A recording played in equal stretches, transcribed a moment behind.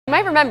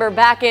might remember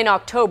back in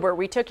October,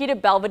 we took you to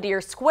Belvedere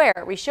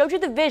Square. We showed you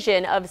the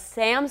vision of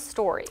Sam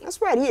Story.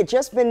 That's right. He had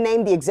just been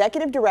named the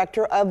executive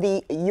director of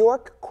the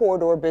York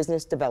Corridor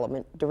Business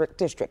Development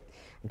District.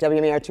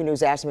 WMAR 2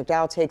 News' Ashley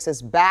McDowell takes us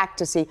back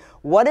to see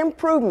what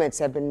improvements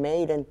have been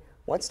made and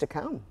what's to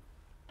come.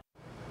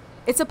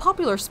 It's a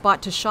popular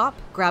spot to shop,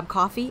 grab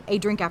coffee, a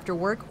drink after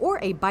work, or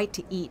a bite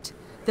to eat.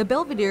 The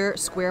Belvedere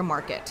Square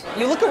Market.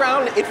 You look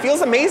around, it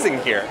feels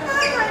amazing here.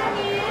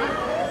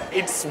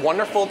 It's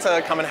wonderful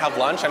to come and have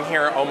lunch. I'm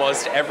here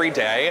almost every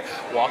day,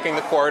 walking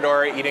the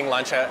corridor, eating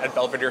lunch at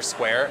Belvedere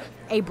Square.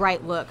 A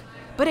bright look.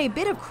 But a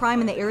bit of crime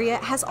in the area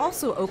has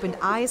also opened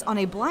eyes on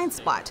a blind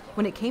spot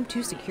when it came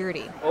to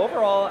security.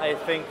 Overall, I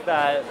think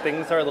that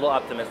things are a little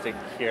optimistic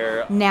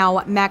here.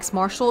 Now, Max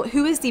Marshall,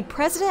 who is the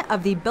president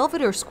of the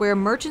Belvedere Square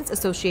Merchants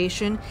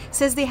Association,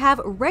 says they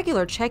have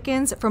regular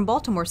check-ins from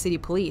Baltimore City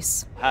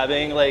Police.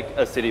 Having like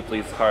a city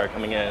police car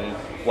coming in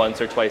once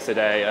or twice a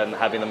day and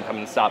having them come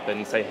and stop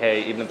and say,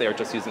 hey, even if they are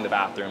just using the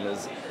bathroom,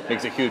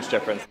 makes a huge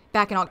difference.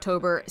 Back in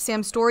October,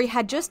 Sam Story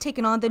had just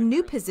taken on the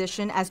new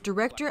position as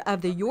director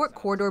of the York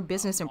Corridor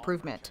Business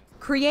Improvement.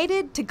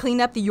 Created to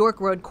clean up the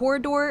York Road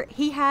corridor,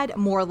 he had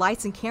more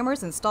lights and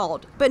cameras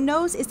installed, but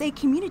knows it's a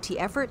community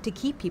effort to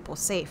keep people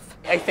safe.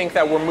 I think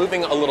that we're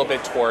moving a little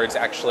bit towards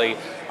actually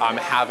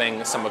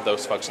having some of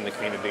those folks in the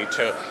community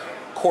to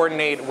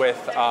coordinate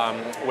with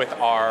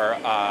our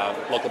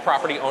local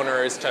property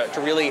owners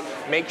to really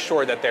make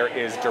sure that there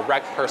is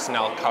direct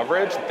personnel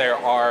coverage. There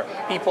are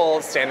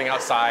people standing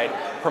outside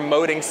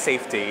promoting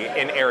safety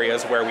in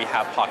areas where we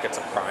have pockets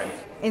of crime.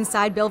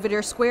 Inside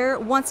Belvedere Square,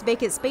 once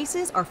vacant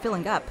spaces are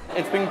filling up.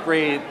 It's been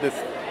great this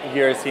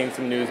year seeing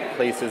some new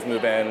places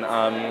move in.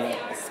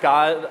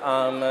 Scott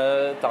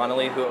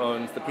Donnelly, who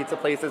owns the pizza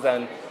places,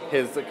 and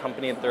his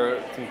company,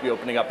 they're seems to be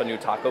opening up a new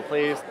taco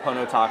place,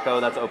 Pono Taco,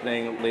 that's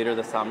opening later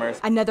this summer.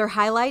 Another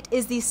highlight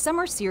is the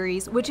summer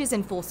series, which is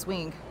in full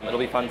swing. It'll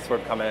be fun to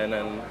sort of come in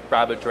and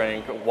grab a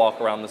drink,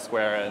 walk around the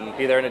square, and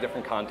be there in a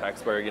different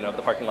context where, you know,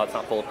 the parking lot's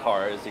not full of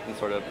cars. You can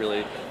sort of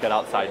really get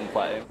outside and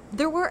play.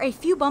 There were a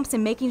few bumps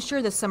in making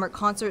sure the summer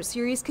concert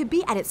series could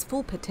be at its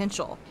full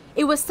potential.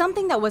 It was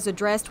something that was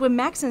addressed when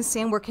Max and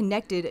Sam were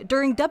connected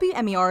during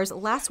WMAR's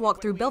last walk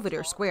through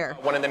Belvedere Square.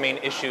 One of the main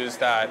issues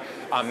that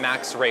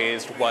Max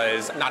raised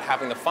was not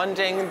having the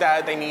funding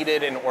that they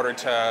needed in order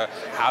to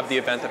have the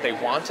event that they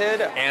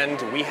wanted,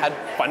 and we had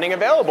funding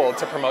available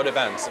to promote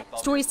events.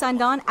 Story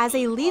signed on as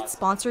a lead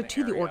sponsor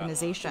to the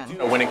organization.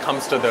 When it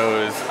comes to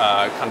those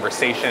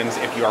conversations,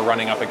 if you are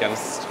running up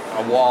against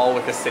a wall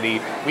with the city,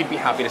 we'd be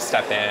happy to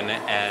step in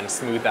and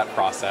smooth that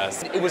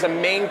process. It was a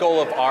main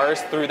goal of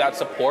ours through that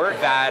support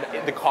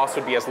that the cost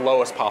would be as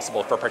low as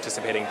possible for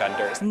participating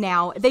vendors.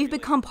 Now, they've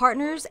become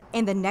partners,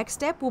 and the next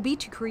step will be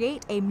to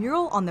create a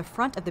mural on the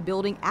front of the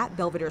building at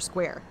Belvedere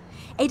Square.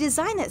 A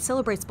design that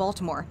celebrates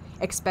Baltimore,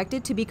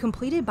 expected to be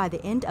completed by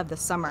the end of the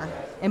summer.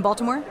 In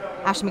Baltimore,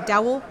 Ashley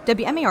McDowell,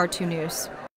 WMAR 2 News.